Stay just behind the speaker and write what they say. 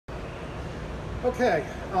Okay,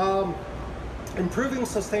 improving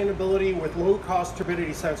sustainability with low-cost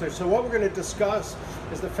turbidity sensors. So what we're going to discuss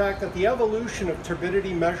is the fact that the evolution of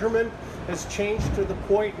turbidity measurement has changed to the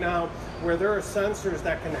point now where there are sensors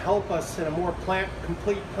that can help us in a more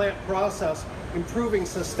complete plant process, improving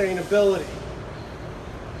sustainability.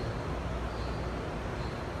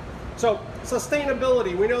 So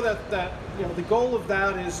sustainability, we know that the goal of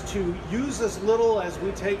that is to use as little as we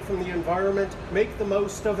take from the environment, make the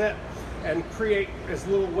most of it, and create as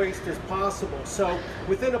little waste as possible. So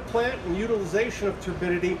within a plant and utilization of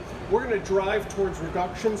turbidity, we're going to drive towards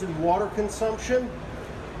reductions in water consumption,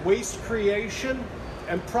 waste creation,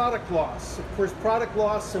 and product loss. Of course, product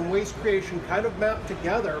loss and waste creation kind of map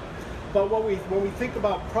together, but when we think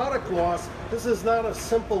about product loss, this is not a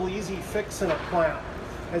simple, easy fix in a plant.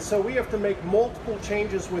 And so we have to make multiple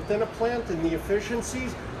changes within a plant and the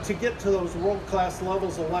efficiencies to get to those world-class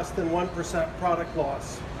levels of less than 1% product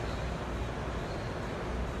loss.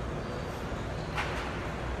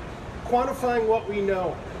 Quantifying what we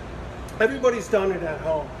know. Everybody's done it at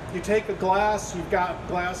home. You take a glass, you've got a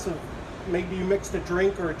glass of, maybe you mixed a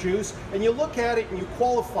drink or a juice, and you look at it and you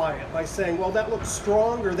qualify it by saying, well, that looks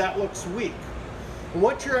strong or that looks weak. And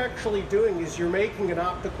what you're actually doing is you're making an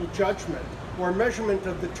optical judgment or a measurement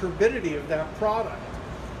of the turbidity of that product.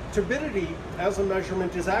 Turbidity as a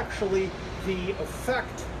measurement is actually the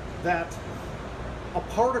effect that a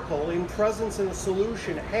particle in presence in a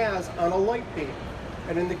solution has on a light beam.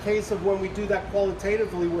 And in the case of when we do that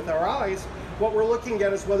qualitatively with our eyes, what we're looking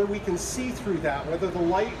at is whether we can see through that, whether the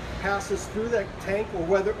light passes through that tank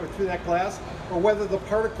or through that glass, or whether the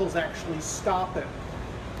particles actually stop it.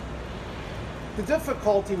 The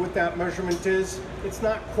difficulty with that measurement is it's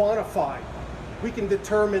not quantified. We can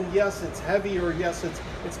determine, yes, it's heavy, or yes,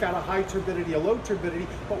 it's got a high turbidity, a low turbidity,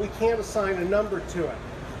 but we can't assign a number to it.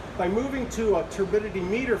 By moving to a turbidity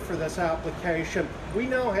meter for this application, we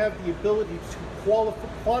now have the ability to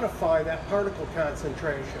quantify that particle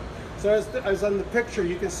concentration. So as on the picture,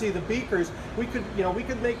 you can see the beakers. We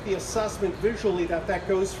could make the assessment visually that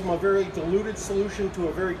goes from a very diluted solution to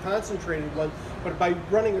a very concentrated one. But by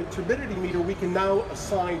running a turbidity meter, we can now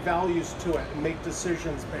assign values to it and make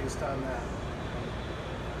decisions based on that.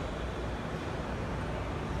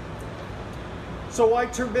 So why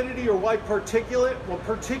turbidity or why particulate? Well,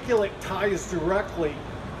 particulate ties directly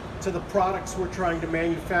to the products we're trying to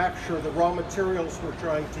manufacture, the raw materials we're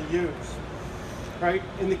trying to use. Right?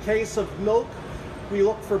 In the case of milk, we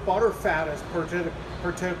look for butterfat as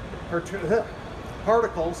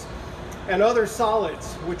particles, and other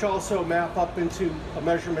solids, which also map up into a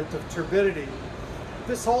measurement of turbidity.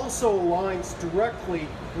 This also aligns directly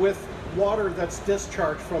with water that's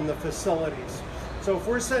discharged from the facilities. So if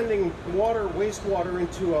we're sending wastewater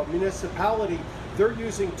into a municipality, they're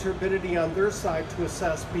using turbidity on their side to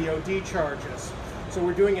assess BOD charges. So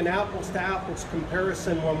we're doing an apples-to-apples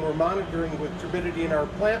comparison when we're monitoring with turbidity in our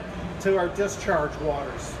plant to our discharge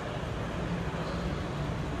waters.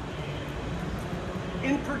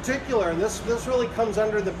 In particular, and this really comes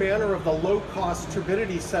under the banner of the low-cost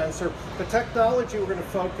turbidity sensor, the technology we're going to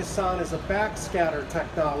focus on is a backscatter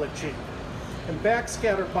technology. And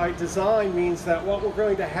backscatter by design means that what we're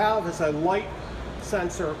going to have is a light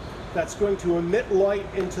sensor that's going to emit light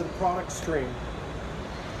into the product stream.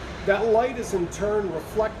 That light is in turn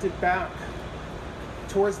reflected back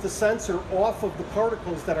towards the sensor off of the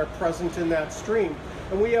particles that are present in that stream.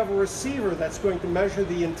 And we have a receiver that's going to measure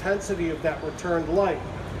the intensity of that returned light.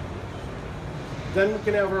 Then we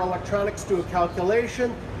can have our electronics do a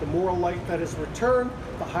calculation. The more light that is returned,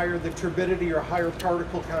 the higher the turbidity or higher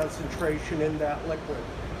particle concentration in that liquid.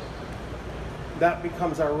 That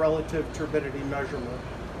becomes our relative turbidity measurement.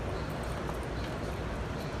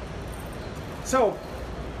 So,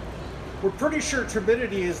 we're pretty sure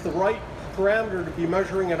turbidity is the right parameter to be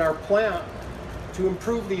measuring in our plant to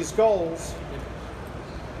improve these goals.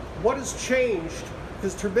 What has changed?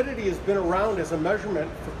 Because turbidity has been around as a measurement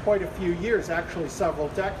for quite a few years, actually several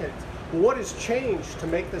decades. What has changed to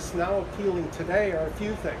make this now appealing today are a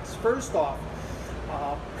few things. First off,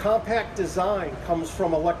 compact design comes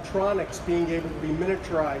from electronics being able to be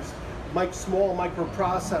miniaturized, small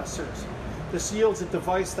microprocessors. This yields a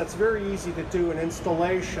device that's very easy to do in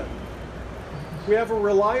installation. We have a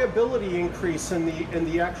reliability increase in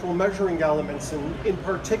the actual measuring elements, and in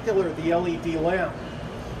particular the LED lamp.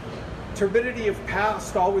 Turbidity of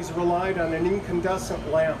past always relied on an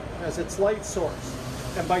incandescent lamp as its light source.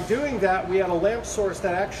 And by doing that, we had a lamp source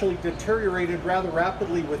that actually deteriorated rather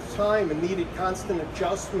rapidly with time and needed constant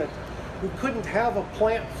adjustment. We couldn't have a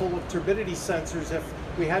plant full of turbidity sensors if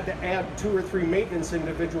we had to add 2 or 3 maintenance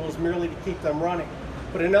individuals merely to keep them running.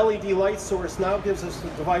 But an LED light source now gives us a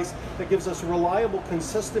device that gives us reliable,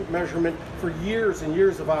 consistent measurement for years and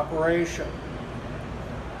years of operation.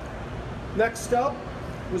 Next up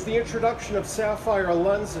was the introduction of sapphire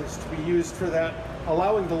lenses to be used for that,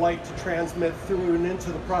 allowing the light to transmit through and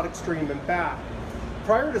into the product stream and back.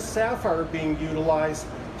 Prior to sapphire being utilized,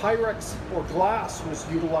 Pyrex or glass was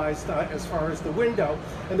utilized as far as the window,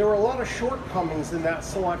 and there were a lot of shortcomings in that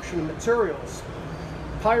selection of materials.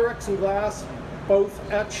 Pyrex and glass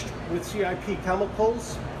both etched with CIP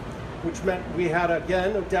chemicals, which meant we had,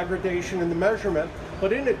 again, a degradation in the measurement,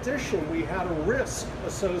 but in addition, we had a risk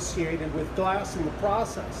associated with glass in the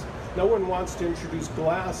process. No one wants to introduce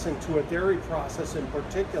glass into a dairy process in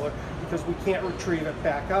particular because we can't retrieve it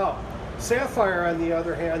back out. Sapphire, on the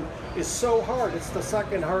other hand, is so hard. It's the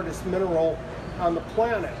second hardest mineral on the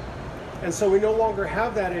planet. And so we no longer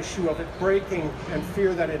have that issue of it breaking and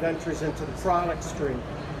fear that it enters into the product stream.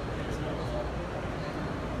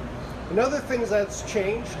 Another thing that's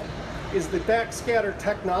changed is the backscatter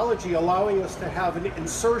technology, allowing us to have an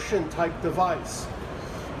insertion type device.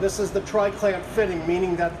 This is the tri-clamp fitting,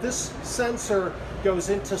 meaning that this sensor goes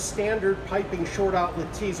into standard piping short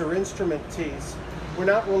outlet tees or instrument tees. We're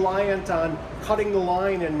not reliant on cutting the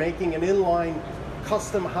line and making an inline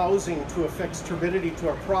custom housing to affix turbidity to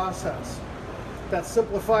our process. That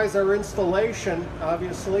simplifies our installation,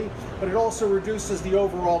 obviously, but it also reduces the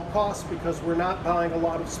overall cost because we're not buying a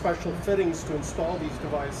lot of special fittings to install these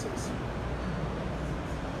devices.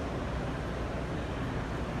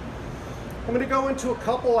 I'm going to go into a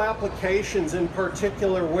couple applications in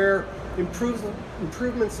particular where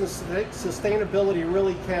improvements in sustainability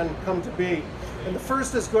really can come to be. And the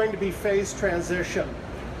first is going to be phase transition.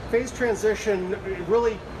 Phase transition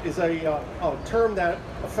really is a term that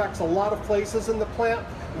affects a lot of places in the plant.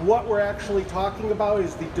 What we're actually talking about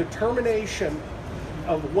is the determination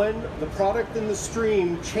of when the product in the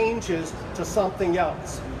stream changes to something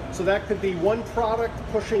else. So that could be one product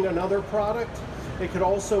pushing another product. It could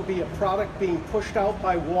also be a product being pushed out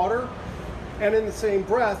by water. And in the same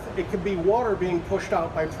breath, it could be water being pushed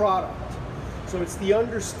out by product. So it's the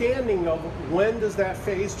understanding of when does that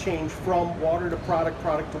phase change from water to product,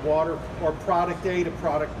 product to water, or product A to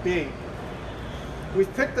product B.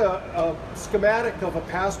 We've picked a schematic of a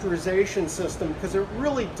pasteurization system because it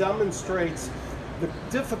really demonstrates the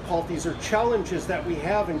difficulties or challenges that we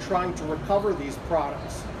have in trying to recover these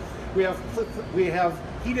products. We have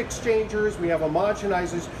heat exchangers, we have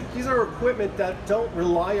homogenizers. These are equipment that don't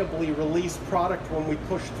reliably release product when we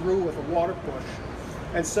push through with a water push.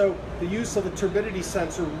 And so the use of a turbidity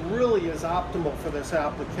sensor really is optimal for this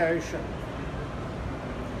application.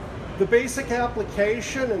 The basic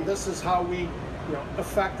application, and this is how we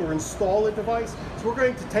affect or install a device, so we're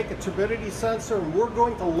going to take a turbidity sensor and we're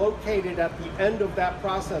going to locate it at the end of that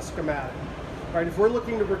process schematic. Right, if we're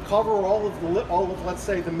looking to recover all of let's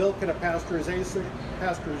say the milk in a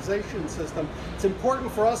pasteurization system, it's important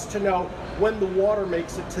for us to know when the water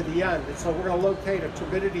makes it to the end. And so we're going to locate a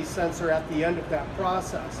turbidity sensor at the end of that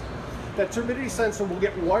process. That turbidity sensor will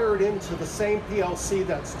get wired into the same PLC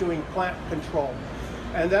that's doing plant control.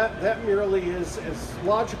 And that merely is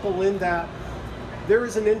logical in that there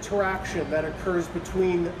is an interaction that occurs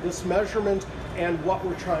between this measurement and what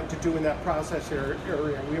we're trying to do in that process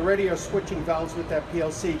area. We already are switching valves with that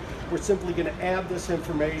PLC. We're simply going to add this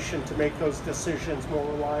information to make those decisions more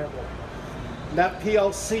reliable. And that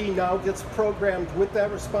PLC now gets programmed with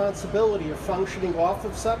that responsibility of functioning off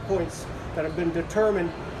of set points that have been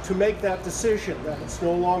determined to make that decision that it's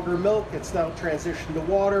no longer milk, it's now transitioned to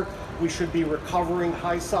water. We should be recovering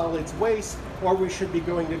high solids waste, or we should be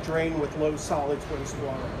going to drain with low solids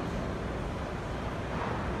wastewater.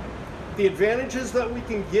 The advantages that we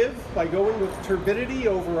can give by going with turbidity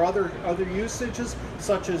over other usages,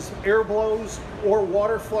 such as air blows or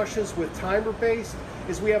water flushes with timer-based,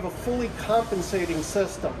 is we have a fully compensating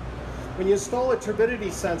system. When you install a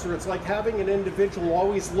turbidity sensor, it's like having an individual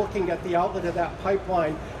always looking at the outlet of that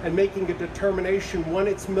pipeline and making a determination when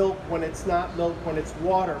it's milk, when it's not milk, when it's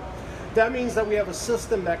water. That means that we have a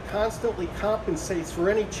system that constantly compensates for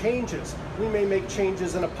any changes. We may make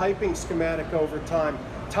changes in a piping schematic over time.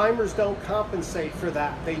 Timers don't compensate for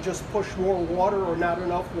that. They just push more water or not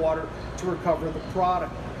enough water to recover the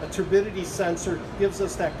product. A turbidity sensor gives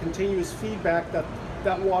us that continuous feedback that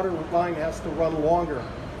that water line has to run longer.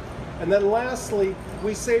 And then lastly,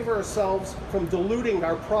 we save ourselves from diluting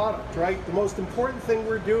our product, right? The most important thing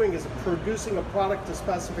we're doing is producing a product to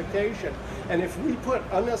specification. And if we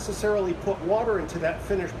unnecessarily put water into that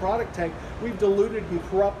finished product tank, we've diluted and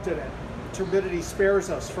corrupted it. Turbidity spares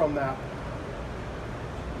us from that.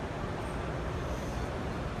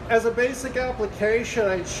 As a basic application,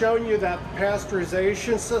 I'd shown you that the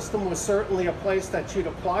pasteurization system was certainly a place that you'd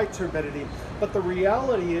apply turbidity, but the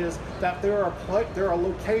reality is that there are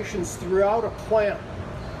locations throughout a plant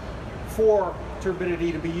for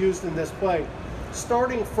turbidity to be used in this way,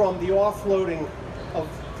 starting from the offloading of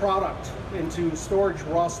product into storage,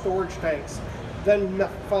 raw storage tanks, then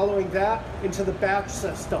following that into the batch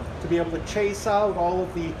system to be able to chase out all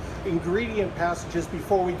of the ingredient passages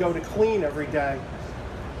before we go to clean every day.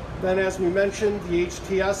 Then, as we mentioned, the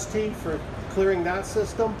HTST for clearing that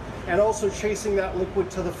system, and also chasing that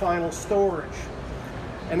liquid to the final storage.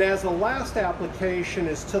 And as the last application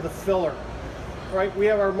is to the filler, right? We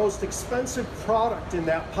have our most expensive product in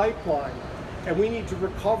that pipeline, and we need to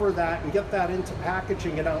recover that and get that into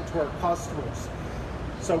packaging and out to our customers.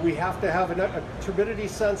 So we have to have a turbidity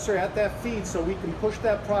sensor at that feed so we can push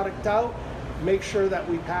that product out, make sure that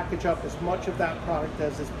we package up as much of that product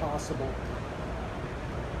as is possible.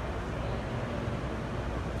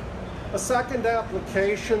 A second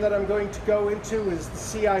application that I'm going to go into is the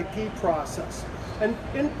CIP process. And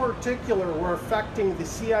in particular, we're affecting the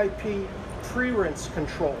CIP pre-rinse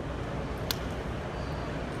control.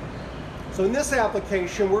 So in this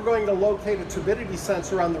application, we're going to locate a turbidity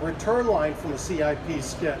sensor on the return line from the CIP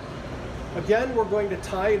skid. Again, we're going to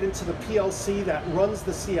tie it into the PLC that runs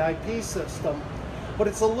the CIP system, but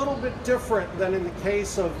it's a little bit different than in the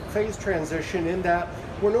case of phase transition in that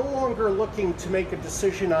we're no longer looking to make a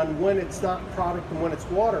decision on when it's not product and when it's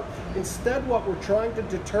water. Instead, what we're trying to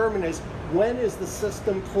determine is when is the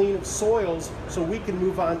system clean of soils so we can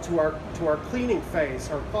move on to our cleaning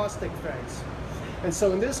phase, our caustic phase. And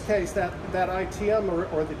so in this case, that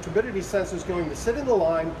ITM or the turbidity sensor is going to sit in the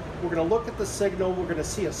line. We're going to look at the signal. We're going to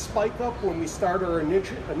see a spike up when we start our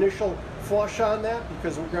initial flush on that,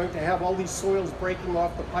 because we're going to have all these soils breaking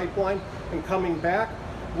off the pipeline and coming back.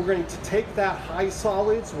 We're going to take that high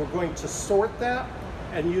solids, we're going to sort that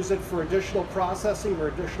and use it for additional processing or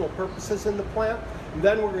additional purposes in the plant. And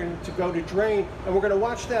then we're going to go to drain, and we're going to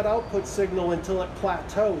watch that output signal until it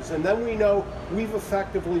plateaus. And then we know we've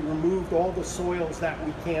effectively removed all the soils that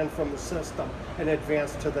we can from the system and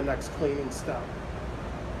advance to the next cleaning step.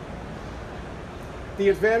 The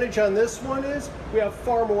advantage on this one is we have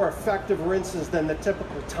far more effective rinses than the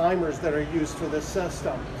typical timers that are used for this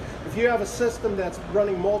system. If you have a system that's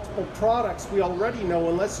running multiple products, we already know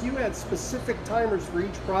unless you add specific timers for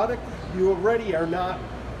each product, you already are not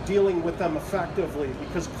dealing with them effectively,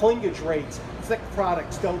 because clingage rates, thick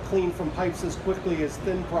products don't clean from pipes as quickly as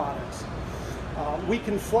thin products. We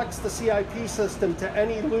can flex the CIP system to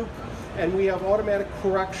any loop, and we have automatic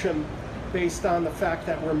correction based on the fact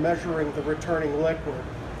that we're measuring the returning liquid.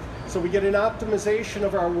 So we get an optimization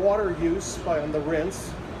of our water use on the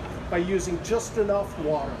rinse by using just enough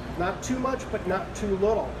water. Not too much, but not too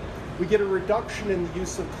little. We get a reduction in the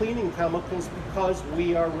use of cleaning chemicals because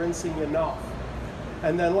we are rinsing enough.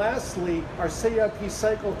 And then lastly, our CIP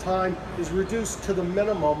cycle time is reduced to the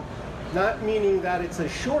minimum, not meaning that it's as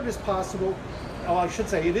short as possible. Oh, I should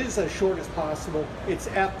say it is as short as possible. It's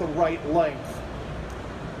at the right length.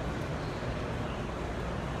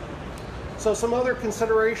 So some other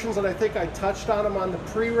considerations, and I think I touched on them on the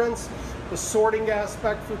pre-rinse. The sorting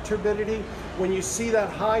aspect for turbidity. When you see that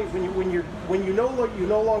high, when you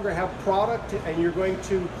no longer have product and you're going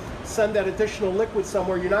to send that additional liquid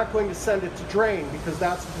somewhere, you're not going to send it to drain, because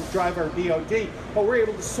that's what will drive our BOD. But we're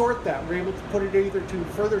able to sort that. We're able to put it either to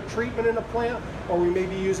further treatment in a plant, or we may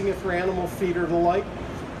be using it for animal feed or the like.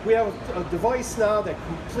 We have a device now that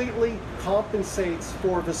completely compensates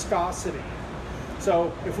for viscosity.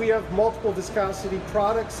 So if we have multiple viscosity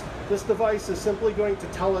products, this device is simply going to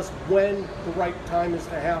tell us when the right time is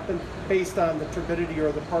to happen based on the turbidity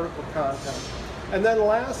or the particle content. And then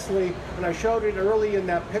lastly, and I showed it early in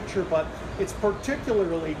that picture, but it's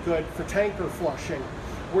particularly good for tanker flushing,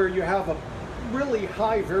 where you have a really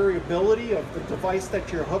high variability of the device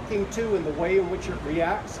that you're hooking to and the way in which it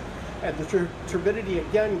reacts. And the turbidity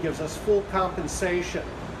again gives us full compensation.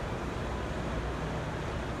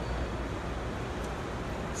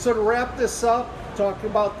 So to wrap this up, talking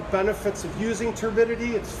about the benefits of using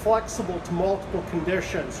turbidity, it's flexible to multiple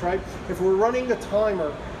conditions, right? If we're running a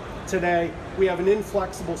timer today, we have an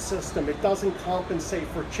inflexible system. It doesn't compensate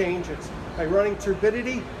for changes. By running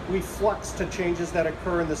turbidity, we flex to changes that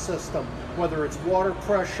occur in the system, whether it's water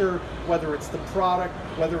pressure, whether it's the product,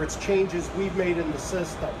 whether it's changes we've made in the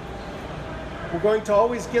system. We're going to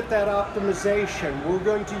always get that optimization. We're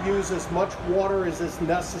going to use as much water as is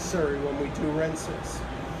necessary when we do rinses.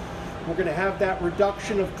 We're going to have that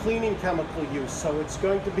reduction of cleaning chemical use, so it's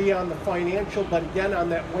going to be on the financial, but again on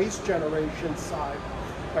that waste generation side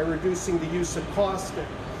by reducing the use of caustic.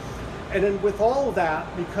 And then with all of that,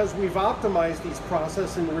 because we've optimized these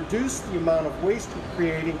processes and reduced the amount of waste we're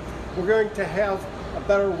creating, we're going to have a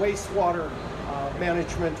better wastewater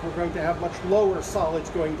management. We're going to have much lower solids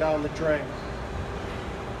going down the drain.